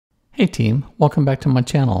Hey team, welcome back to my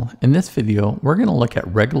channel. In this video, we're going to look at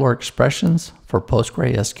regular expressions for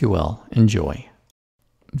PostgreSQL. Enjoy.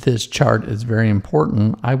 This chart is very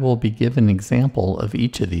important. I will be giving an example of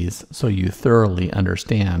each of these so you thoroughly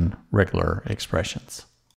understand regular expressions.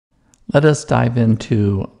 Let us dive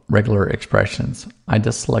into regular expressions. I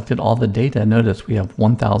just selected all the data. Notice we have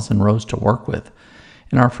 1,000 rows to work with.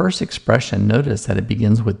 In our first expression, notice that it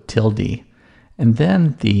begins with tilde. And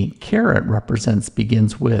then the caret represents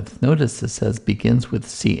begins with. Notice it says begins with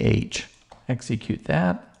CH. Execute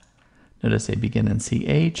that. Notice they begin in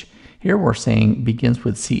CH. Here we're saying begins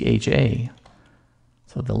with CHA.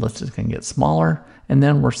 So the list is going to get smaller. And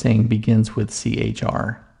then we're saying begins with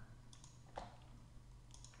CHR.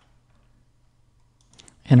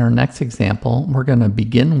 In our next example, we're going to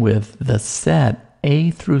begin with the set A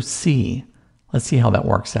through C. Let's see how that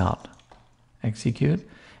works out. Execute.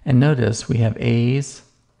 And notice we have A's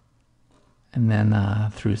and then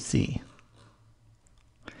through C.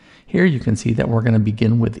 Here you can see that we're going to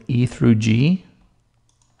begin with E through G.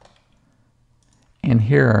 And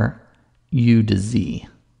here U to Z.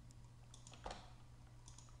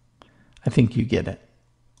 I think you get it.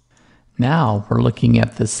 Now we're looking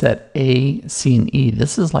at the set A, C, and E.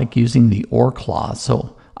 This is like using the OR clause.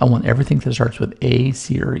 So I want everything that starts with A,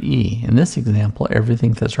 C, or E. In this example,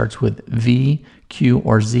 everything that starts with V, Q,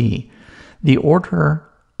 or Z. The order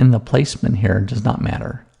and the placement here does not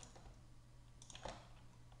matter.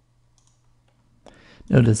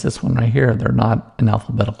 Notice this one right here, they're not in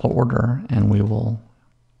alphabetical order, and we will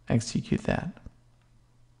execute that.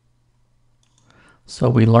 So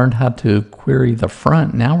we learned how to query the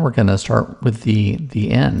front. Now we're going to start with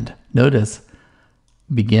the end. Notice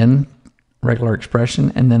begin regular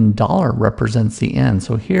expression, and then dollar represents the end.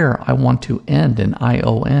 So here I want to end in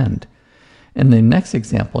IO end. In the next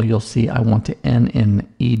example, you'll see I want to end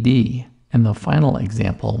in ED. And the final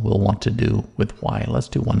example we'll want to do with Y. Let's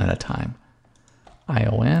do one at a time.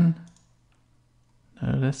 ION,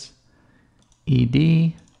 notice,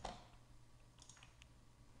 ED,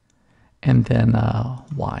 and then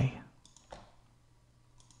Y.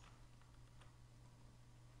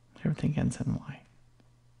 Everything ends in Y.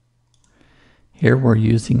 Here we're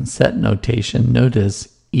using set notation.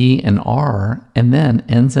 Notice E and R, and then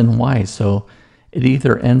ends in Y. So it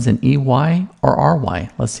either ends in EY or RY.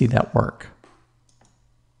 Let's see that work.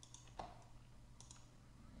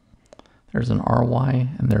 There's an RY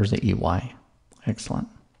and there's an EY. Excellent.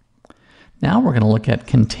 Now we're going to look at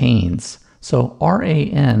contains. So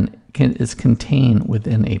RAN is contained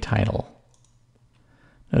within a title.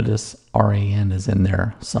 Notice RAN is in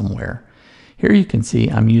there somewhere. Here you can see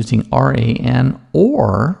I'm using RAN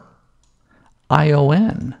or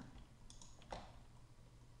ION.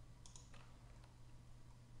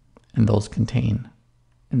 And those contain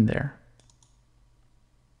in there.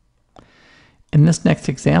 In this next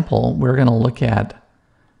example, we're going to look at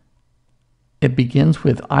it begins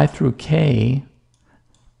with I through K,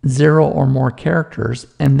 0 or more characters,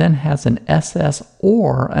 and then has an SS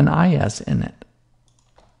or an IS in it.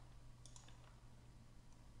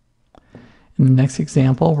 In the next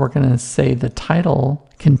example, we're going to say the title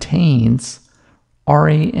contains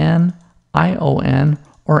RAN, ION,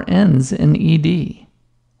 or ends in ED.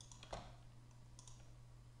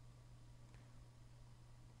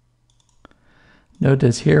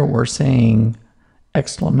 Notice here we're saying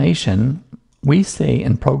exclamation. We say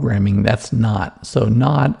in programming that's not. So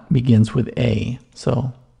not begins with A.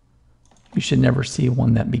 So you should never see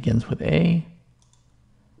one that begins with A.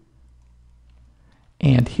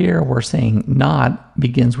 And here we're saying not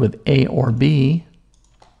begins with A or B.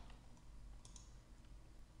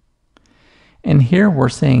 And here we're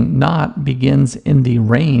saying not begins in the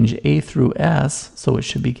range A through S, so it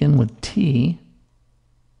should begin with T.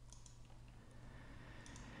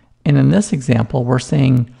 And in this example, we're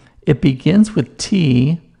saying it begins with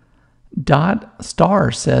T, dot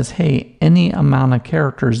star says, hey, any amount of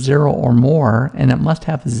characters 0 or more, and it must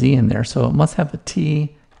have a Z in there. So it must have a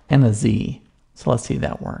T and a Z. So let's see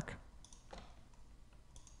that work.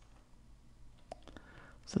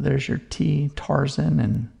 So there's your T, Tarzan,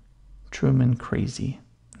 and Truman Crazy.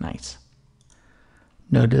 Nice.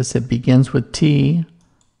 Notice it begins with T,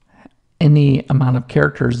 any amount of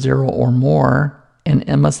characters 0 or more, and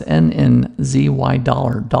it must end in ZY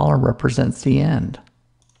dollar. Dollar represents the end.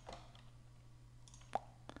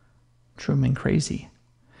 Truman Crazy.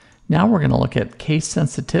 Now we're going to look at case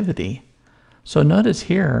sensitivity. So notice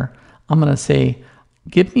here, I'm going to say,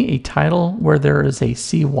 give me a title where there is a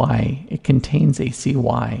CY. It contains a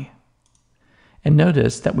CY. And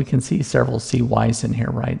notice that we can see several CYs in here,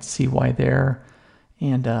 right? CY there,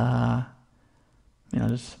 and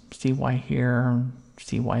just CY here,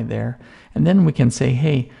 CY there. And then we can say,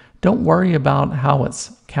 hey, don't worry about how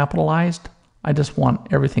it's capitalized. I just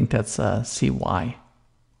want everything that's CY.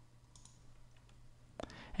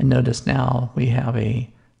 And notice now we have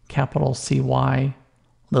a capital CY,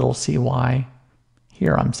 little cy.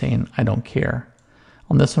 Here I'm saying I don't care.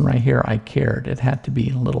 On this one right here, I cared. It had to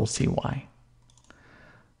be little cy.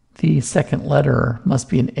 The second letter must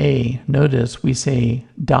be an A. Notice we say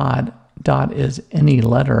dot. Dot is any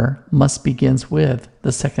letter, must begins with.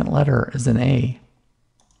 The second letter is an A.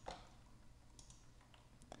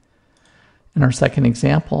 In our second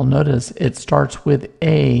example, notice it starts with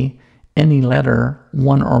A, any letter,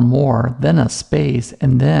 one or more, then a space,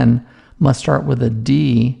 and then must start with a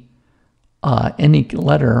D, any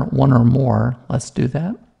letter, one or more. Let's do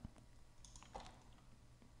that.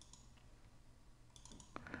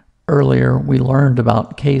 Earlier, we learned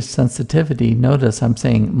about case sensitivity. Notice I'm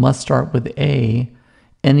saying must start with A,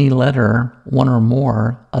 any letter, one or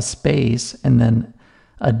more, a space, and then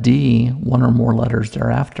a D, one or more letters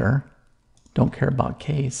thereafter. Don't care about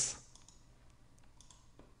case.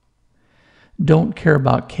 Don't care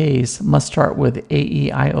about case must start with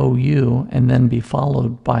A-E-I-O-U and then be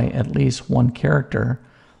followed by at least one character.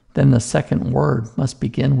 Then the second word must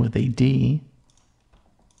begin with a D.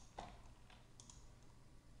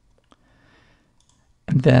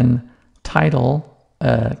 And then title,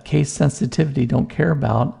 case sensitivity, don't care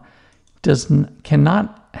about,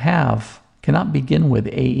 cannot begin with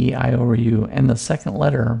A-E-I-O-U, and the second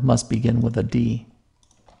letter must begin with a D.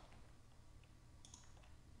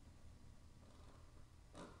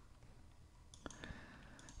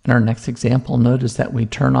 In our next example, notice that we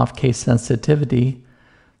turn off case sensitivity.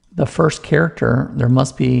 The first character, there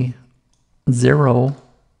must be 0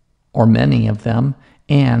 or many of them,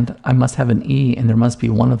 and I must have an E, and there must be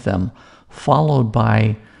one of them, followed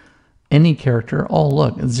by any character. Oh,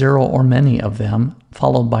 look, 0 or many of them,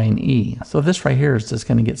 followed by an E. So this right here is just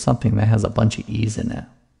going to get something that has a bunch of E's in it.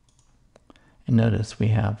 And notice we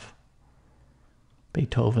have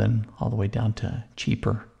Beethoven all the way down to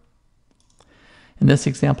cheaper. In this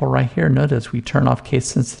example right here, notice we turn off case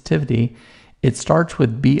sensitivity. It starts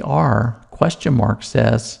with BR, question mark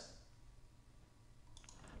says,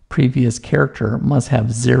 previous character must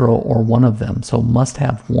have 0 or one of them, so must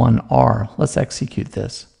have one R. Let's execute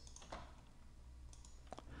this.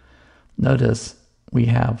 Notice we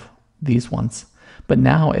have these ones. But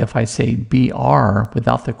now if I say BR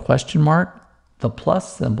without the question mark, the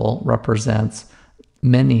plus symbol represents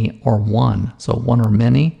many or one. So one or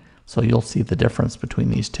many, so you'll see the difference between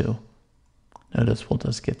these two. Notice we'll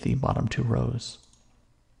just get the bottom 2 rows.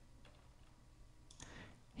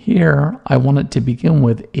 Here, I want it to begin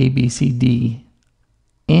with A, B, C, D,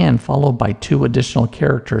 and followed by 2 additional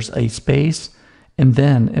characters, a space, and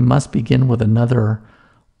then it must begin with another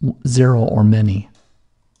 0 or many.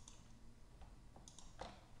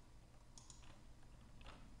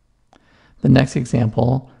 The next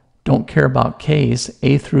example, don't care about case,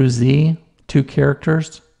 A through Z, 2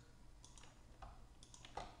 characters.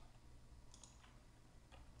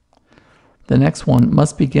 The next one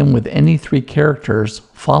must begin with any 3 characters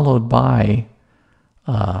followed by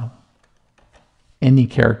any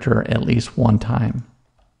character at least one time.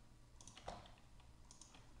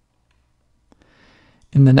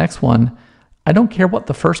 In the next one, I don't care what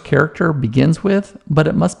the first character begins with, but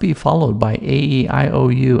it must be followed by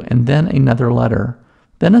A-E-I-O-U and then another letter,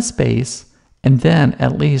 then a space, and then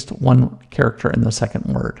at least one character in the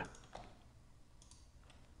second word.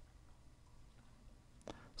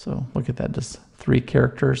 So look at that, just 3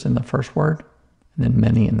 characters in the first word, and then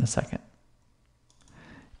many in the second.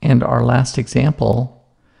 And our last example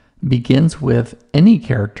begins with any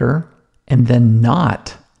character and then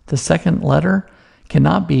not. The second letter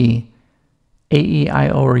cannot be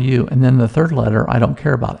A-E-I-O-U, and then the third letter, I don't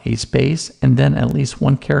care about, a space, and then at least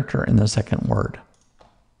one character in the second word.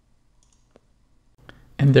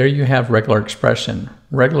 And there you have regular expression.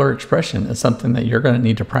 Regular expression is something that you're going to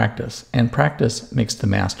need to practice, and practice makes the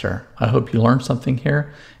master. I hope you learned something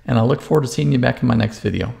here, and I look forward to seeing you back in my next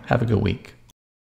video. Have a good week.